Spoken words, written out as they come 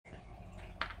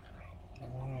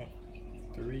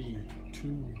2,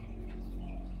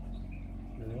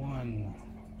 1.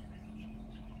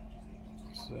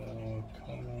 So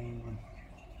coming.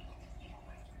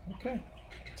 Okay,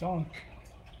 it's on.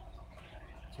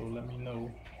 So let me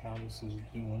know how this is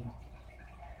doing.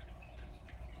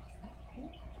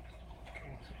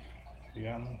 You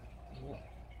got me?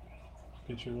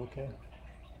 Picture okay?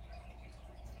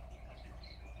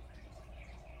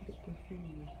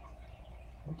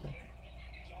 Okay.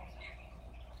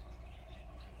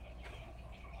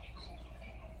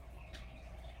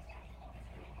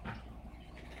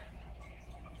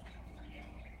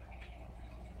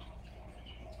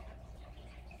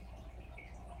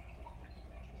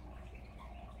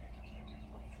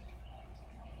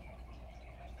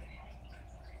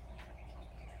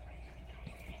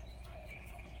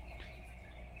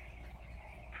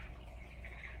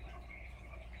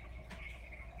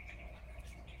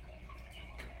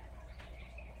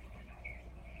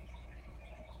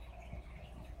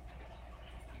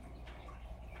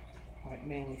 Like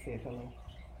Manny said hello.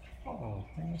 Oh,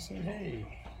 and I said, hey.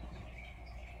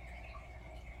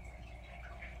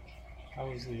 How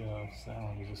was the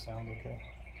sound? Does it sound okay?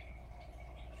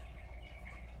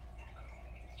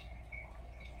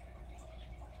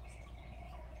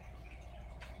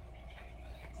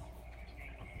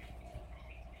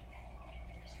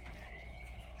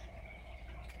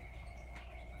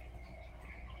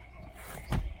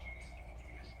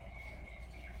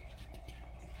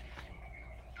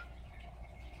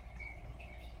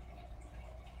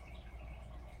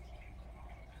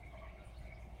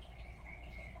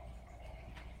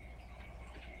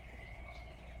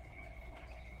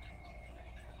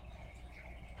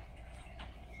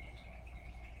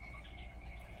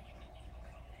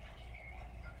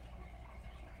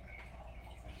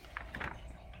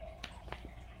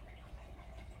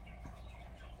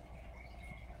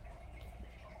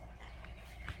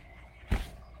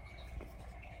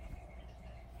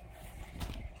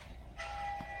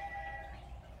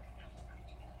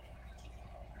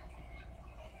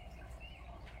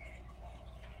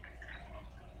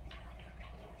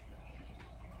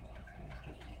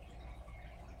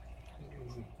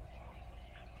 Is it?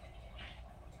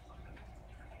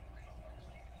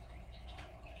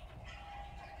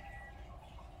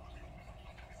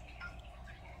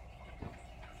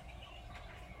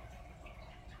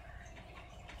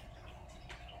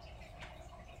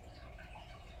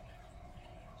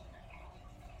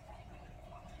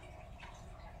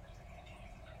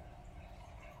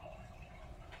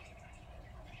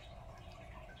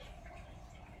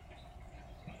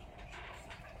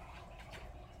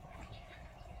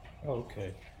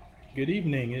 Okay. Good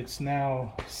evening. It's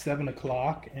now 7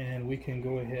 o'clock, and we can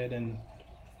go ahead and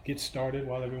get started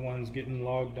while everyone's getting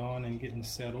logged on and getting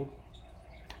settled.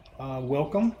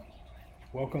 Welcome.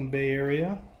 Welcome, Bay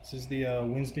Area. This is the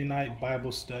Wednesday night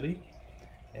Bible study,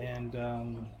 and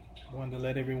wanted to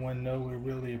let everyone know we're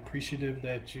really appreciative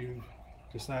that you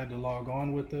decided to log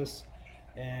on with us,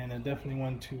 and I definitely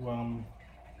want to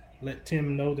let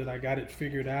Tim know that I got it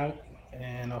figured out,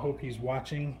 and I hope he's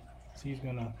watching. So he's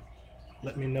going to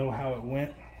let me know how it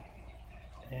went,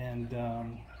 and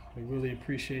we really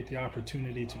appreciate the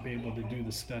opportunity to be able to do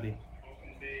the study.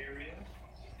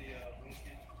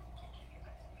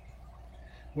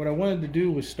 What I wanted to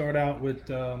do was start out with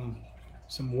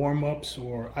some warm-ups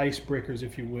or icebreakers,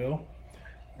 if you will.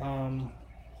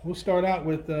 We'll start out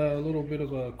with a little bit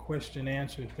of a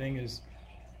question-answer thing. Is,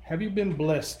 have you been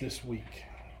blessed this week?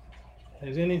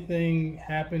 Has anything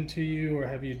happened to you, or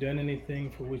have you done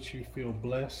anything for which you feel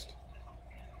blessed?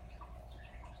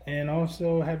 And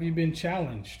also, have you been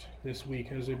challenged this week?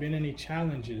 Has there been any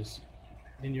challenges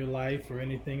in your life or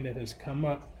anything that has come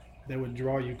up that would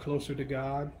draw you closer to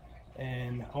God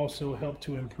and also help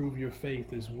to improve your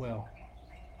faith as well?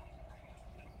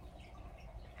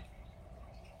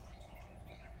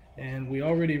 And we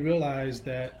already realize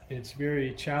that it's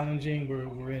very challenging.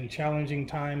 We're in challenging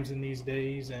times in these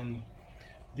days, and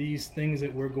these things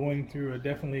that we're going through are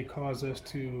definitely cause us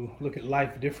to look at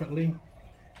life differently,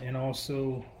 and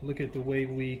also look at the way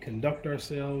we conduct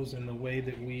ourselves and the way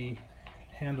that we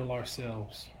handle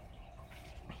ourselves.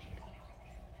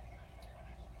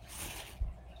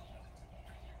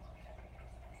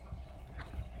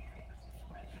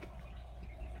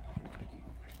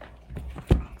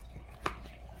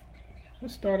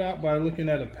 Let's start out by looking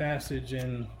at a passage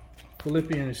in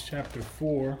Philippians chapter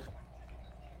 4,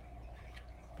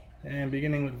 and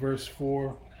beginning with verse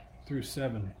 4 through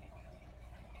 7.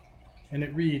 And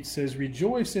it reads, says,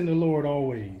 "Rejoice in the Lord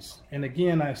always, and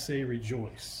again I say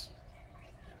rejoice.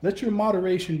 Let your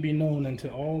moderation be known unto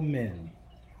all men.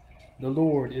 The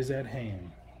Lord is at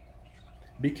hand.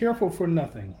 Be careful for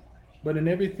nothing, But in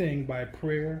everything by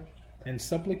prayer and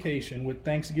supplication with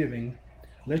thanksgiving,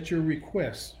 let your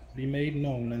requests be made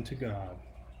known unto God.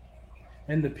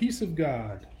 And the peace of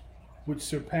God, which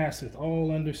surpasseth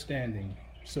all understanding,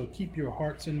 so keep your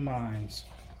hearts and minds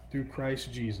through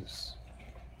Christ Jesus.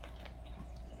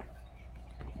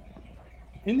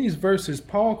 In these verses,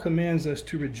 Paul commands us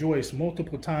to rejoice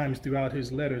multiple times throughout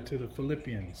his letter to the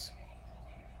Philippians.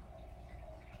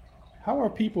 How are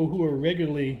people who are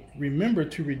regularly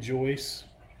remembered to rejoice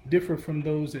differ from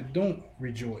those that don't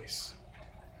rejoice?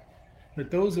 But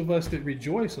those of us that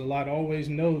rejoice a lot always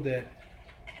know that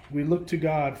we look to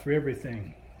God for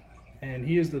everything, and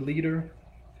He is the leader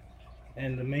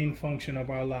and the main function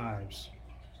of our lives.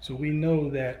 So we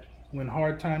know that when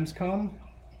hard times come,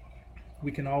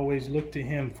 we can always look to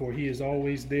Him, for He is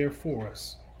always there for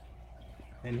us,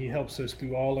 and He helps us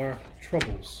through all our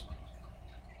troubles.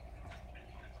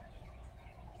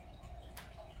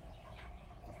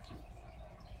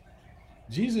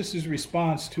 Jesus'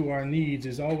 response to our needs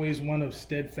is always one of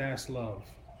steadfast love.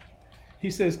 He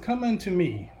says, "Come unto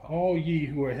me, all ye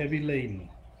who are heavy laden,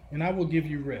 and I will give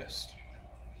you rest."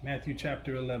 Matthew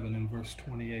chapter 11 and verse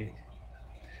 28.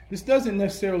 This doesn't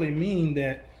necessarily mean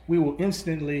that we will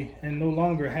instantly and no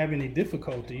longer have any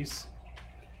difficulties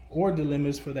or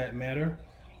dilemmas for that matter,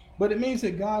 but it means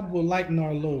that God will lighten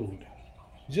our load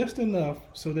just enough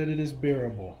so that it is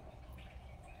bearable,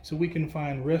 so we can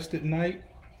find rest at night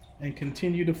and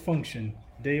continue to function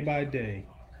day by day,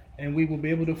 and we will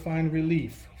be able to find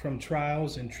relief from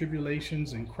trials and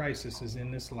tribulations and crises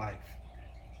in this life.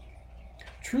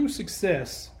 True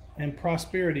success and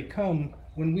prosperity come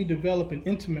when we develop an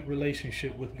intimate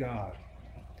relationship with God.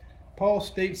 Paul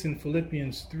states in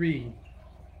Philippians 3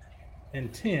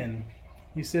 and 10,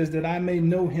 he says that I may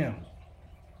know Him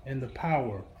and the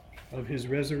power of His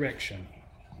resurrection.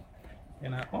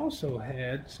 And I also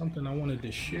had something I wanted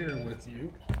to share with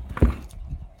you.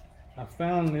 I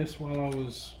found this while I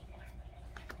was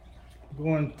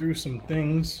going through some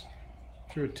things.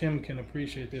 I'm sure Tim can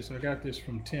appreciate this. I got this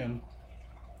from Tim,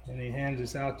 and he hands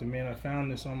this out to me, and I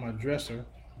found this on my dresser.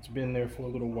 It's been there for a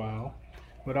little while,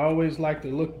 but I always like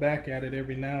to look back at it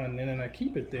every now and then, and I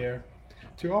keep it there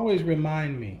to always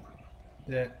remind me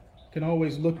that I can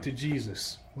always look to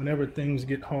Jesus whenever things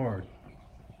get hard.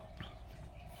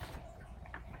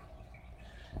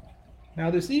 Now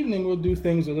this evening we'll do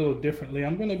things a little differently.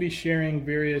 I'm going to be sharing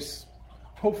various,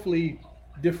 hopefully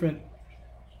different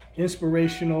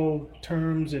inspirational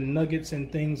terms and nuggets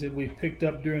and things that we've picked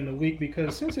up during the week,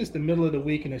 because since it's the middle of the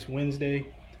week and it's Wednesday,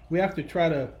 we have to try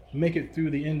to make it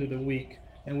through the end of the week.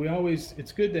 And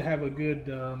it's good to have a good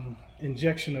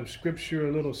injection of scripture,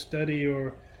 a little study,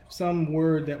 or some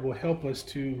word that will help us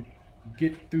to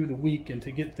get through the week and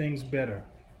to get things better.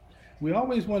 We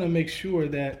always want to make sure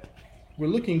that we're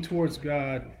looking towards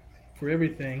God for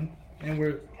everything, and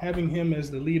we're having Him as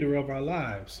the leader of our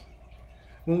lives.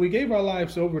 When we gave our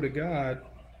lives over to God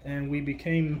and we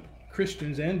became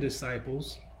Christians and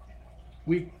disciples,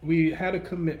 we had a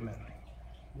commitment.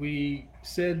 We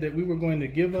said that we were going to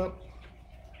give up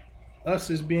us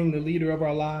as being the leader of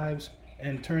our lives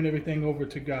and turn everything over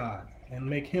to God and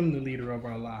make Him the leader of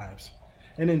our lives.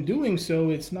 And in doing so,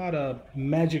 it's not a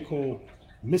magical,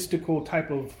 mystical type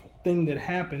of thing that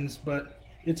happens, but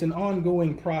it's an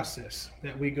ongoing process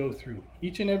that we go through.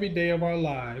 Each and every day of our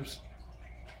lives,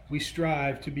 we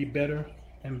strive to be better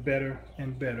and better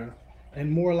and better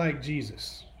and more like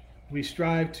Jesus. We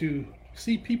strive to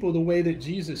see people the way that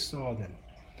Jesus saw them.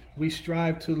 We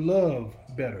strive to love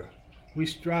better. We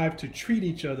strive to treat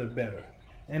each other better.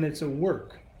 And it's a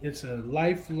work. It's a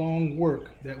lifelong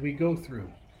work that we go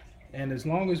through. And as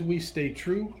long as we stay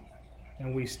true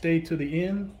and we stay to the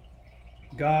end,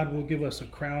 God will give us a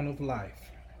crown of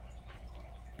life.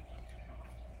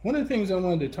 One of the things I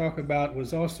wanted to talk about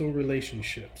was also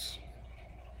relationships.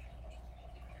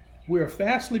 We are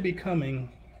fastly becoming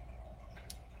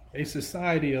a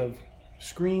society of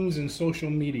screens and social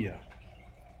media,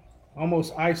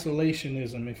 almost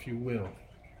isolationism, if you will.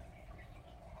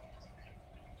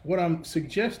 What I'm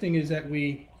suggesting is that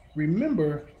we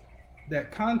remember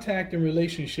that contact and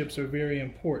relationships are very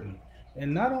important.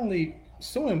 And not only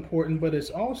so important, but it's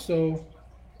also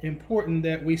important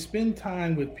that we spend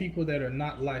time with people that are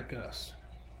not like us.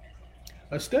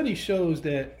 A study shows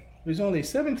that there's only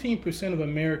 17% of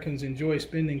Americans enjoy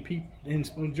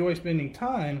spending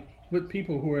time with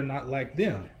people who are not like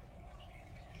them.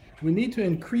 We need to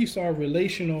increase our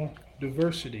relational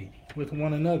diversity with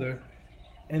one another,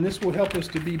 and this will help us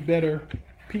to be better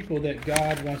people that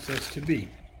God wants us to be.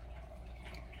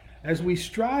 As we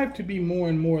strive to be more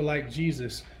and more like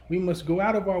Jesus, we must go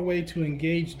out of our way to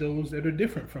engage those that are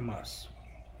different from us.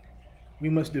 We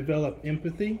must develop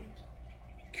empathy,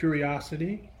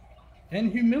 curiosity,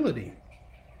 and humility.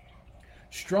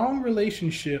 Strong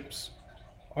relationships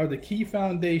are the key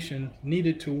foundation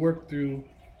needed to work through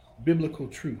biblical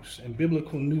truths and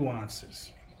biblical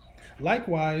nuances.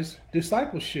 Likewise,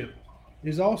 discipleship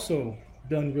is also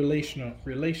done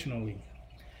relationally,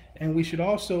 and we should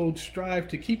also strive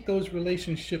to keep those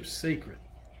relationships sacred.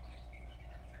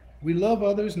 We love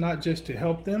others not just to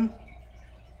help them,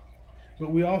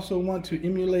 but we also want to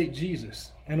emulate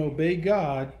Jesus and obey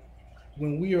God.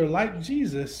 When we are like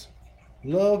Jesus,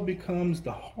 love becomes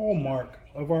the hallmark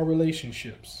of our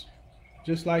relationships,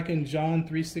 just like in John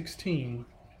 3:16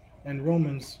 and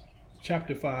Romans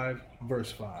chapter 5,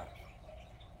 verse 5.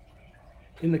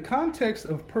 In the context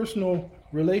of personal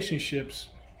relationships,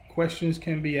 questions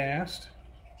can be asked,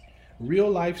 real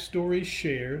life stories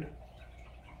shared,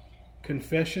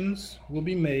 confessions will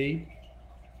be made,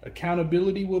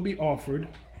 accountability will be offered,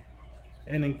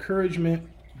 and encouragement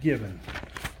given.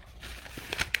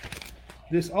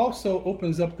 This also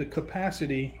opens up the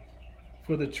capacity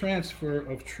for the transfer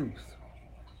of truth.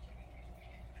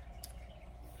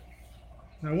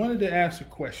 Now, I wanted to ask a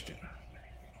question.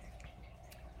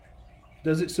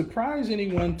 Does it surprise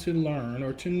anyone to learn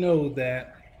or to know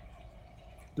that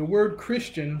the word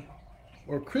Christian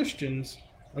or Christians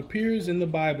appears in the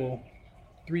Bible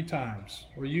 3 times,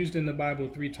 or used in the Bible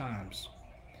 3 times,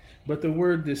 but the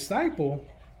word disciple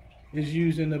is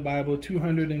used in the Bible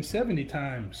 270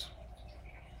 times?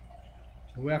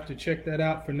 We'll have to check that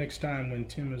out for next time when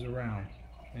Tim is around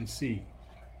and see.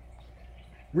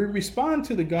 We respond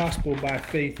to the gospel by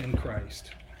faith in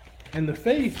Christ. And the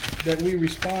faith that we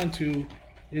respond to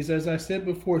is, as I said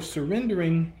before,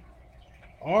 surrendering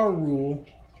our rule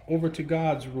over to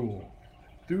God's rule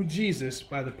through Jesus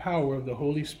by the power of the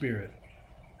Holy Spirit.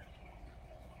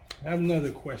 I have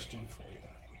another question for you.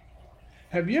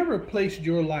 Have you ever placed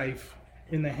your life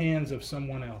in the hands of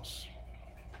someone else?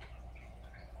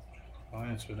 I'll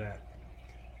answer that.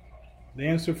 The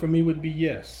answer for me would be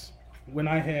yes. When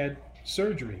I had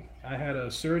surgery, I had a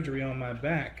surgery on my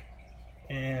back,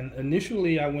 and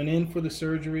initially I went in for the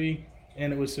surgery,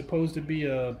 and it was supposed to be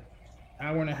a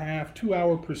 1.5 to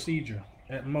 2-hour procedure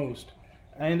at most.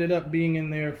 I ended up being in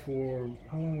there for,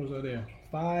 how long was I there?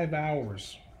 5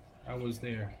 hours I was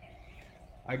there.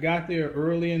 I got there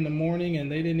early in the morning, and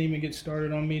they didn't even get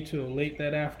started on me till late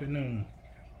that afternoon.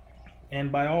 And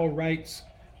by all rights,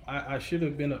 I should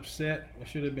have been upset. I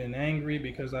should have been angry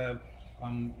because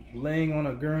I'm laying on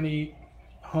a gurney,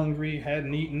 hungry,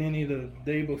 hadn't eaten any the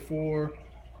day before,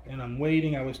 and I'm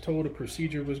waiting. I was told a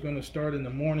procedure was going to start in the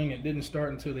morning. It didn't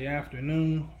start until the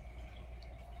afternoon.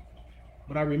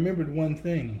 But I remembered one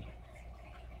thing,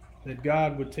 that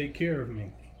God would take care of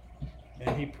me,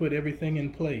 and He put everything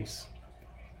in place.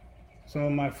 Some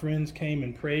of my friends came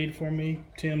and prayed for me.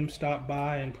 Tim stopped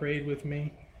by and prayed with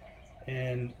me,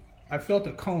 and I felt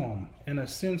a calm and a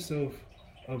sense of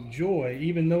joy.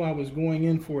 Even though I was going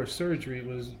in for a surgery, it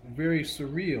was very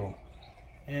surreal.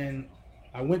 And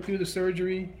I went through the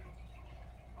surgery.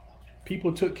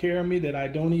 People took care of me that I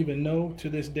don't even know to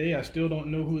this day. I still don't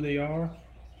know who they are.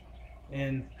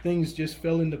 And things just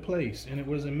fell into place, and it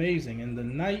was amazing. And the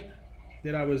night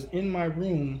that I was in my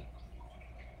room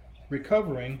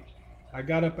recovering, I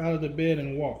got up out of the bed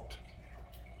and walked.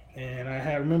 And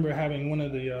I remember having one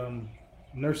of the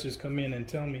nurses come in and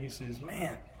tell me, he says,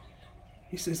 "Man,"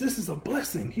 he says, "this is a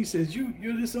blessing." He says,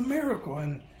 you're just a miracle.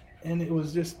 And it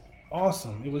was just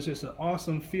awesome. It was just an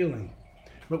awesome feeling.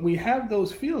 But we have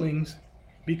those feelings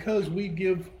because we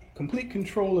give complete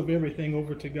control of everything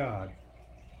over to God.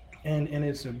 And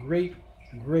it's a great,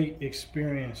 great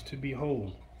experience to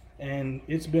behold. And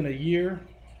it's been a year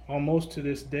almost to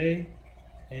this day,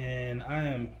 and I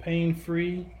am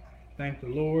pain-free, thank the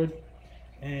Lord,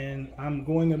 and I'm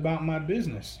going about my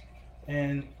business.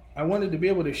 And I wanted to be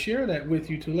able to share that with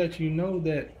you to let you know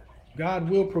that God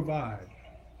will provide.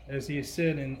 As He has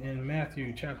said in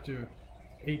Matthew chapter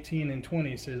 18 and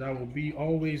 20, He says, "I will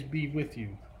always be with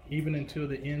you, even until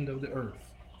the end of the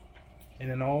earth. And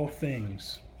in all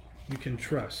things you can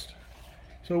trust."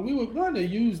 So we were going to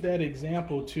use that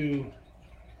example to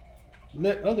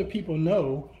let other people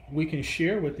know. We can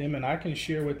share with them, and I can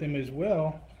share with them as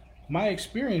well, my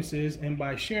experiences, and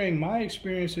by sharing my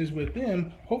experiences with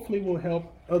them, hopefully will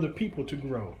help other people to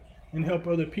grow and help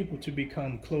other people to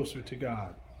become closer to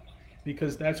God,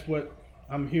 because that's what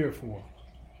I'm here for.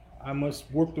 I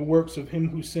must work the works of Him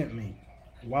who sent me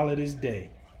while it is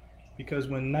day, because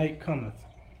when night cometh,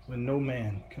 when no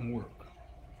man can work.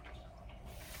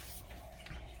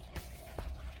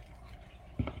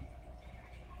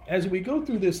 As we go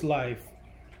through this life,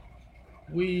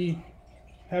 we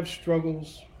have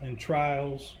struggles and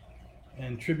trials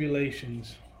and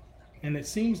tribulations. And it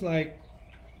seems like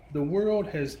the world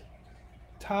has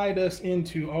tied us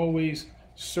into always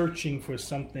searching for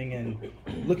something and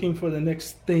looking for the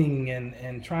next thing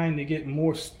and trying to get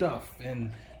more stuff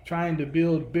and trying to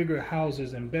build bigger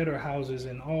houses and better houses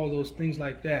and all those things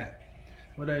like that.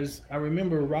 But as I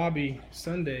remember Robbie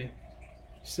Sunday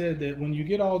said that when you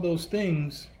get all those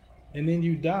things and then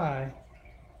you die,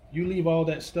 you leave all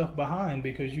that stuff behind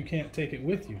because you can't take it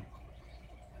with you.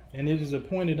 And it is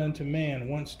appointed unto man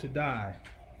once to die,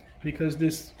 because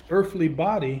this earthly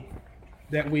body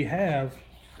that we have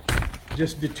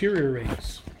just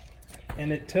deteriorates.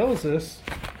 And it tells us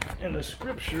in the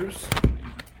scriptures,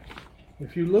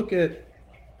 if you look at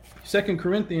 2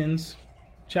 Corinthians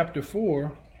chapter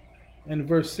 4 and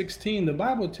verse 16, the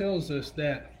Bible tells us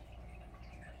that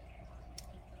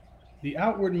the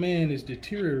outward man is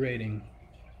deteriorating,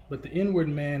 but the inward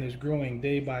man is growing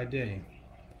day by day.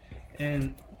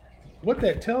 And what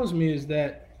that tells me is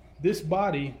that this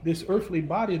body, this earthly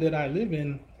body that I live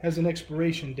in, has an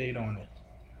expiration date on it.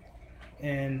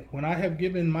 And when I have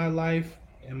given my life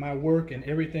and my work and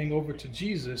everything over to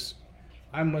Jesus,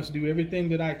 I must do everything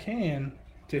that I can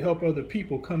to help other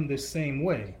people come this same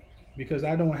way. Because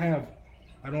I don't have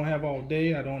all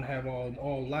day, I don't have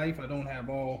all life, I don't have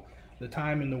all the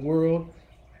time in the world,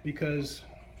 because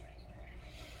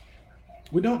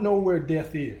we don't know where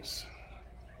death is.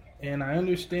 And I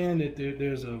understand that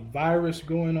there's a virus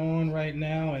going on right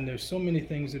now, and there's so many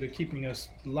things that are keeping us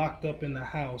locked up in the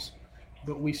house,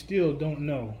 but we still don't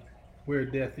know where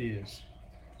death is.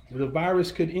 The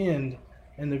virus could end,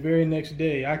 and the very next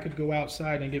day I could go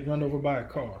outside and get run over by a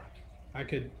car.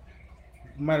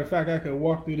 Matter of fact, I could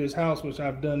walk through this house, which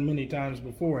I've done many times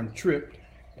before, and tripped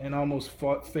and almost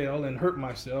fell and hurt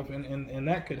myself, and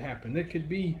that could happen. There could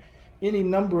be any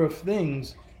number of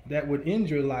things that would end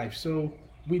your life. So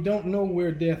we don't know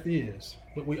where death is,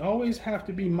 but we always have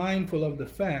to be mindful of the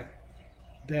fact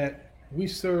that we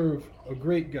serve a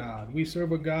great God. We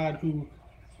serve a God who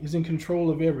is in control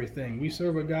of everything. We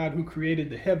serve a God who created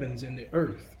the heavens and the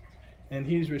earth, and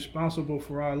he's responsible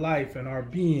for our life and our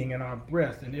being and our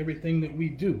breath and everything that we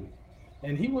do,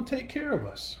 and he will take care of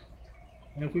us.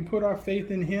 And if we put our faith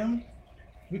in him,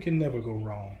 we can never go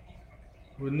wrong.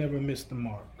 We'll never miss the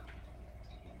mark.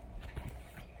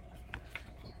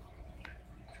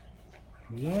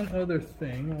 One other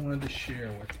thing I wanted to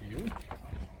share with you.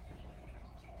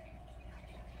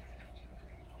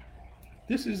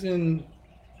 This is in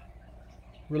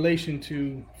relation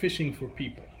to fishing for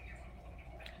people.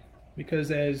 Because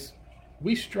as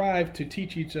we strive to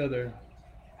teach each other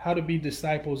how to be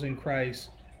disciples in Christ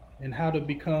and how to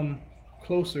become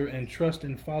closer and trust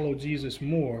and follow Jesus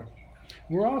more,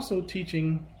 we're also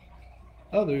teaching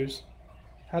others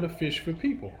how to fish for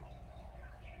people.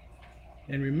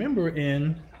 And remember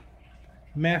in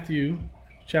Matthew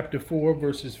chapter 4,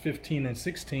 verses 15 and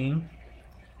 16,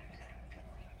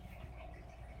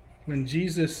 when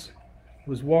Jesus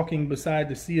was walking beside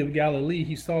the Sea of Galilee,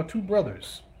 he saw two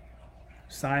brothers,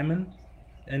 Simon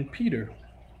and Peter,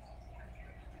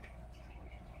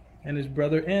 and his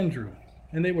brother Andrew,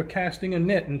 and they were casting a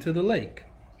net into the lake,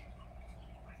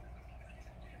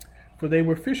 for they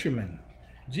were fishermen.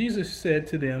 Jesus said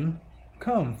to them,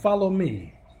 "Come, follow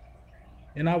me,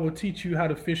 and I will teach you how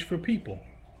to fish for people."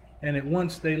 And at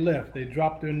once they left. They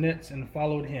dropped their nets and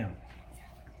followed him.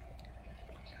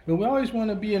 But we always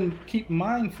want to keep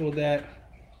mindful that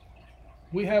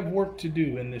we have work to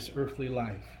do in this earthly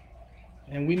life.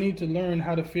 And we need to learn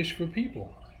how to fish for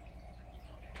people.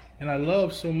 And I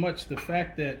love so much the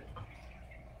fact that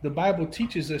the Bible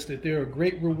teaches us that there are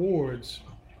great rewards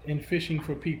in fishing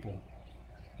for people.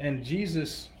 And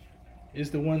Jesus is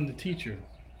the one, the teacher.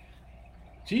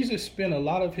 Jesus spent a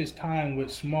lot of his time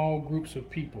with small groups of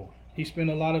people. He spent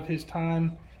a lot of his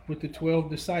time with the 12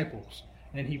 disciples,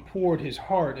 and he poured his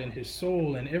heart and his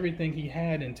soul and everything he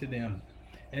had into them,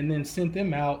 and then sent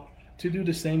them out to do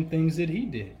the same things that he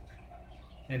did.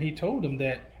 And he told them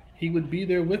that he would be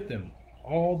there with them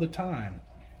all the time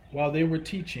while they were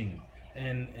teaching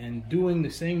and doing the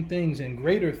same things and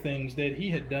greater things that he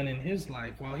had done in his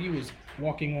life while he was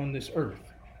walking on this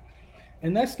earth.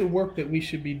 And that's the work that we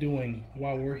should be doing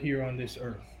while we're here on this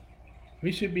earth.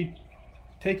 We should be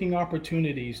taking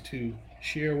opportunities to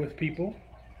share with people,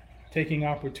 taking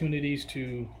opportunities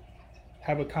to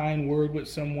have a kind word with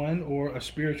someone or a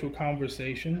spiritual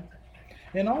conversation.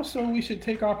 And also we should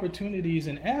take opportunities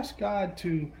and ask God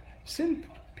to send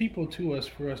people to us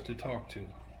for us to talk to.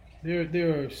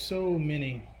 There are so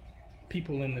many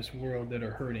people in this world that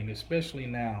are hurting, especially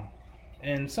now.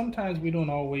 And sometimes we don't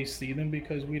always see them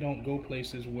because we don't go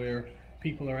places where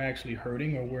people are actually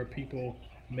hurting or where people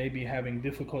may be having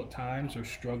difficult times or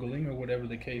struggling or whatever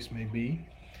the case may be.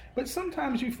 But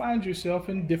sometimes you find yourself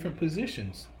in different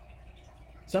positions.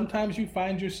 Sometimes you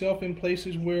find yourself in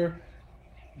places where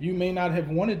you may not have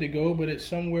wanted to go, but it's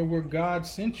somewhere where God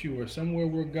sent you or somewhere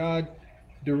where God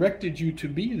directed you to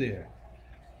be there.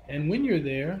 And when you're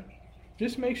there,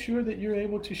 just make sure that you're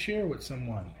able to share with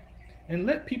someone and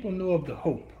let people know of the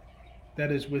hope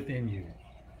that is within you.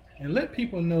 And let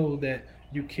people know that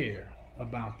you care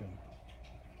about them.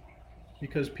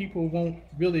 Because people won't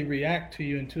really react to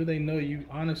you until they know you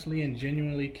honestly and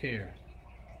genuinely care.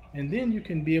 And then you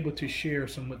can be able to share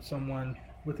with someone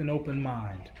with an open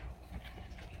mind.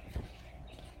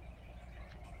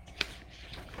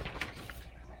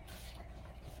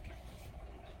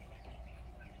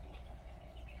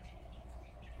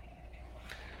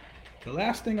 The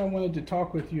last thing I wanted to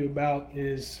talk with you about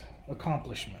is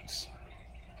accomplishments.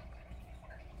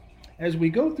 As we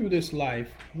go through this life,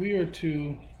 we are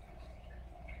to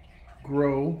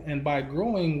grow, and by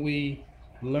growing, we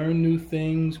learn new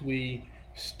things, we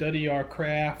study our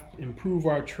craft, improve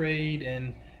our trade,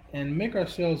 and make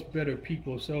ourselves better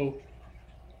people. So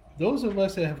those of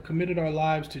us that have committed our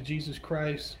lives to Jesus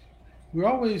Christ, we're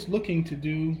always looking to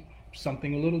do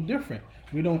something a little different.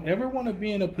 We don't ever want to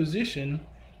be in a position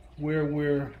where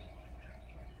we're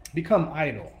become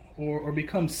idle or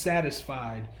become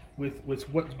satisfied with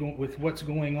what's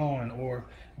going on, or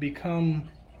become,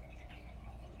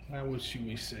 what should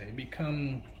we say,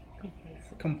 become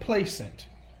complacent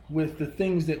with the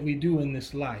things that we do in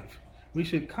this life. We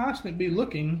should constantly be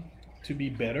looking to be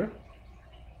better,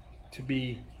 to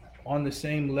be on the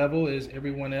same level as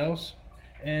everyone else.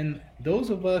 And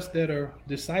those of us that are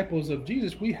disciples of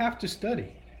Jesus, we have to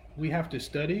study. We have to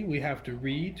study, we have to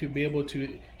read to be able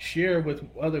to share with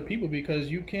other people, because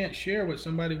you can't share with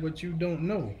somebody what you don't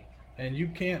know, and you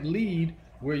can't lead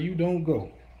where you don't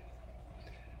go.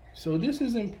 So this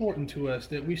is important to us,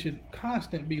 that we should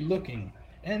constantly be looking.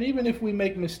 And even if we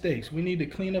make mistakes, we need to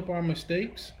clean up our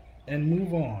mistakes and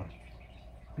move on.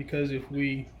 Because if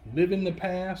we live in the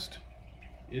past,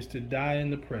 it's to die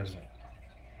in the present.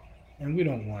 And we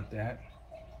don't want that.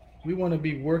 We want to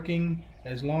be working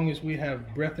as long as we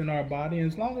have breath in our body,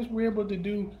 and as long as we're able to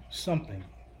do something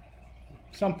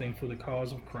for the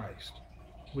cause of Christ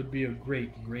would be a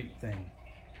great, great thing.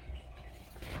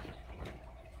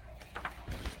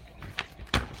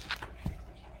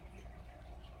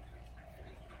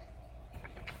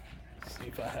 Let's see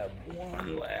if I have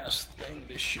one last thing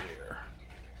to share.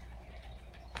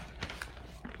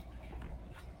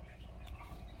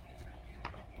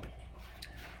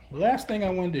 The last thing I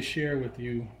wanted to share with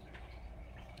you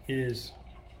is,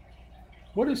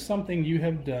 what is something you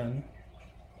have done,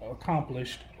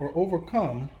 accomplished, or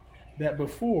overcome that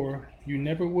before you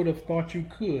never would have thought you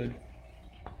could?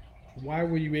 Why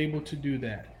were you able to do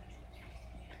that?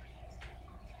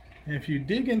 And if you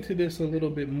dig into this a little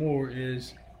bit more,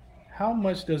 is how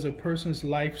much does a person's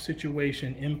life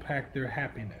situation impact their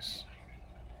happiness?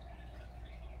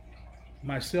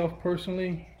 Myself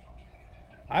personally,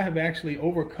 I have actually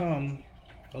overcome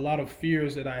a lot of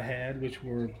fears that I had, which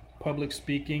were public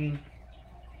speaking,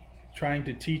 trying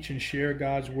to teach and share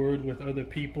God's word with other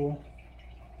people,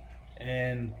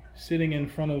 and sitting in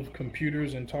front of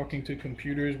computers and talking to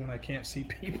computers when I can't see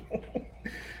people.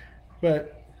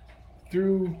 But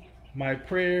through my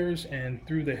prayers and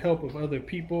through the help of other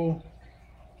people,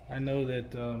 I know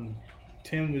that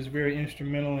Tim was very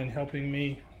instrumental in helping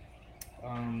me.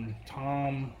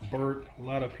 Tom, Bert, a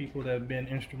lot of people that have been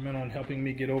instrumental in helping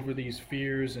me get over these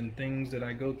fears and things that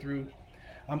I go through.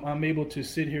 I'm able to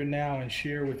sit here now and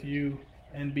share with you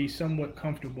and be somewhat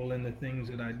comfortable in the things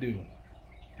that I do.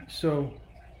 So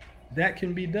that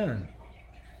can be done.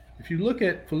 If you look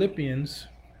at Philippians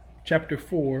chapter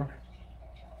 4,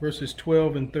 verses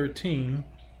 12 and 13.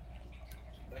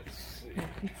 Let's see.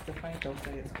 Mr. Franco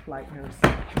says flight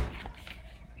nursing.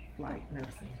 Flight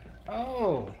nursing.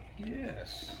 Oh,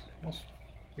 yes. That's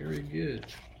very good.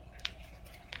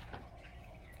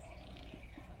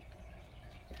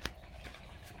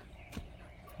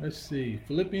 Let's see.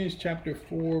 Philippians chapter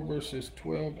 4, verses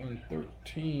 12 and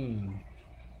 13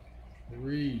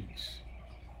 reads,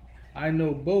 I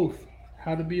know both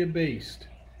how to be abased,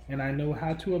 and I know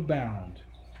how to abound.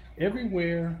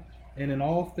 Everywhere and in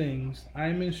all things I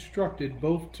am instructed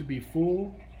both to be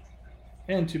full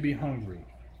and to be hungry,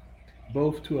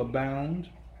 both to abound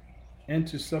and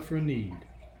to suffer need.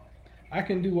 I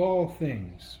can do all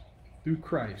things through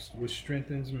Christ, which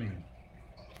strengthens me.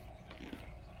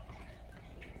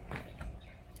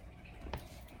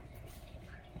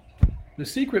 The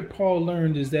secret Paul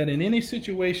learned is that in any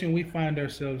situation we find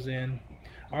ourselves in,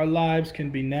 our lives can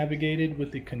be navigated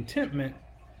with the contentment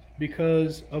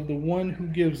because of the one who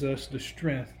gives us the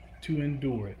strength to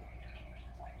endure it.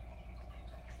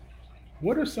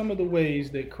 What are some of the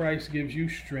ways that Christ gives you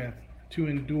strength to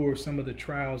endure some of the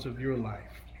trials of your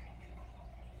life?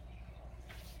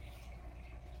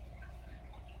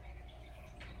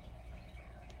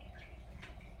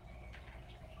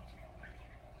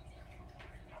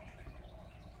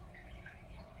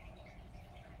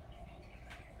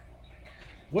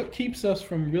 What keeps us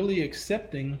from really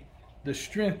accepting the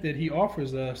strength that he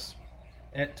offers us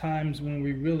at times when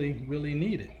we really, really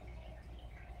need it?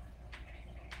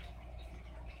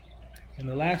 And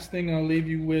the last thing I'll leave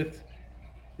you with,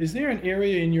 is there an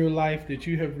area in your life that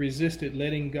you have resisted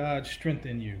letting God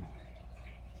strengthen you?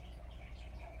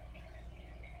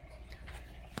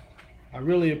 I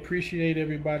really appreciate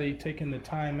everybody taking the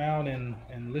time out and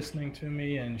listening to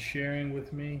me and sharing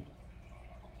with me.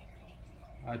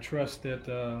 I trust that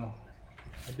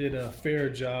I did a fair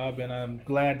job, and I'm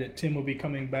glad that Tim will be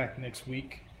coming back next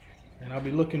week. And I'll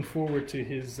be looking forward to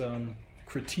his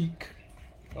critique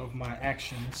of my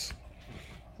actions.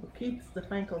 Well, Keith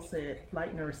Stefanko said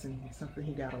flight nursing is something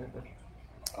he got over.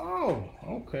 Oh,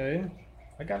 okay.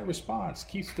 I got a response.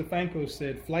 Keith Stefanko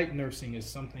said flight nursing is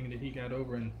something that he got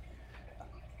over, and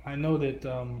I know that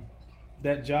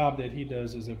that job that he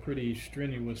does is a pretty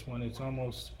strenuous one. It's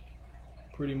almost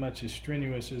pretty much as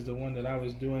strenuous as the one that I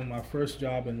was doing my first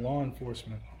job in law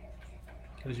enforcement,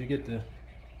 because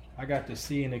I got to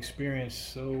see and experience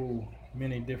so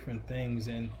many different things,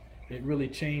 and it really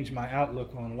changed my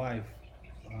outlook on life.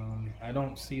 I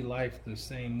don't see life the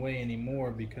same way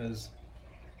anymore because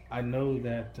I know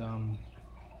that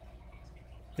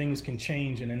things can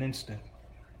change in an instant,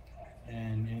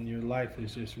 and your life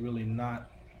is just really not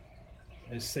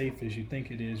as safe as you think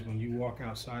it is when you walk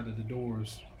outside of the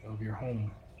doors of your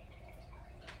home.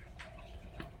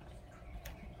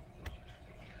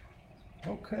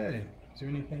 Okay. Is there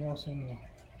anything else in there?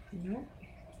 No.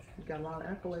 We got a lot of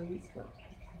accolades, but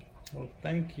Well,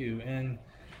 thank you. And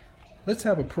let's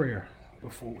have a prayer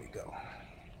before we go.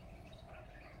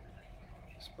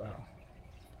 Let's bow.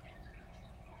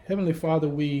 Heavenly Father,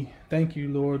 we thank you,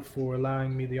 Lord, for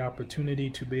allowing me the opportunity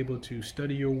to be able to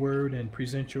study your word and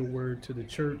present your word to the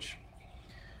church.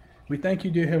 We thank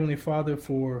you, dear Heavenly Father,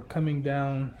 for coming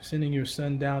down, sending your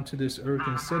Son down to this earth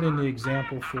and setting the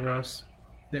example for us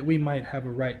that we might have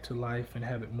a right to life and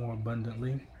have it more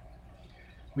abundantly.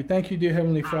 We thank you, dear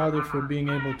Heavenly Father, for being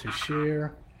able to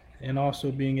share and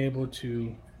also being able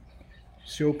to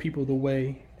show people the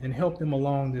way and help them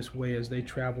along this way as they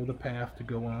travel the path to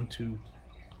go on to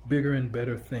bigger and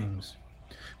better things.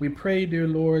 We pray, dear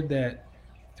Lord, that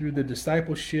through the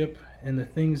discipleship and the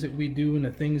things that we do and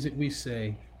the things that we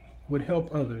say would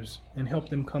help others and help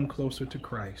them come closer to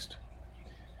Christ.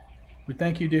 We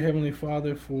thank you, dear Heavenly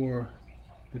Father, for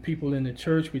the people in the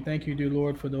church. We thank you, dear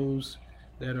Lord, for those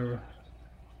that are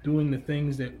doing the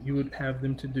things that you would have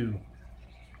them to do.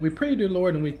 We pray, dear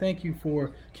Lord, and we thank you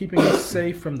for keeping us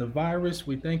safe from the virus.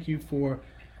 We thank you for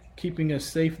keeping us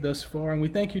safe thus far. And we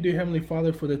thank you, dear Heavenly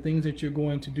Father, for the things that you're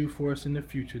going to do for us in the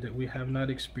future that we have not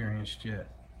experienced yet.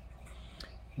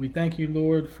 We thank you,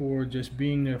 Lord, for just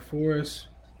being there for us,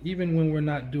 even when we're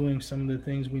not doing some of the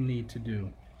things we need to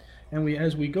do. And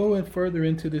as we go in further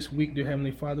into this week, dear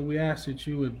Heavenly Father, we ask that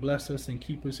you would bless us and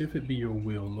keep us, if it be your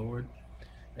will, Lord,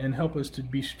 and help us to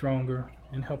be stronger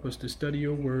and help us to study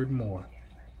your word more.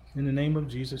 In the name of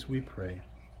Jesus we pray.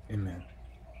 Amen.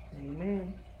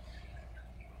 amen.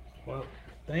 Well,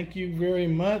 thank you very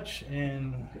much,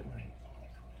 and Good night.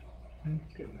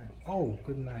 Good night. oh,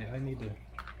 good night. I need to,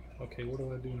 okay, what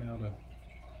do I do now to,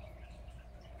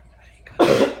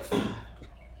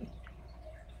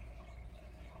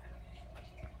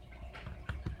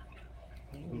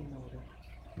 You know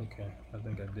that. okay, I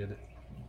think I did it.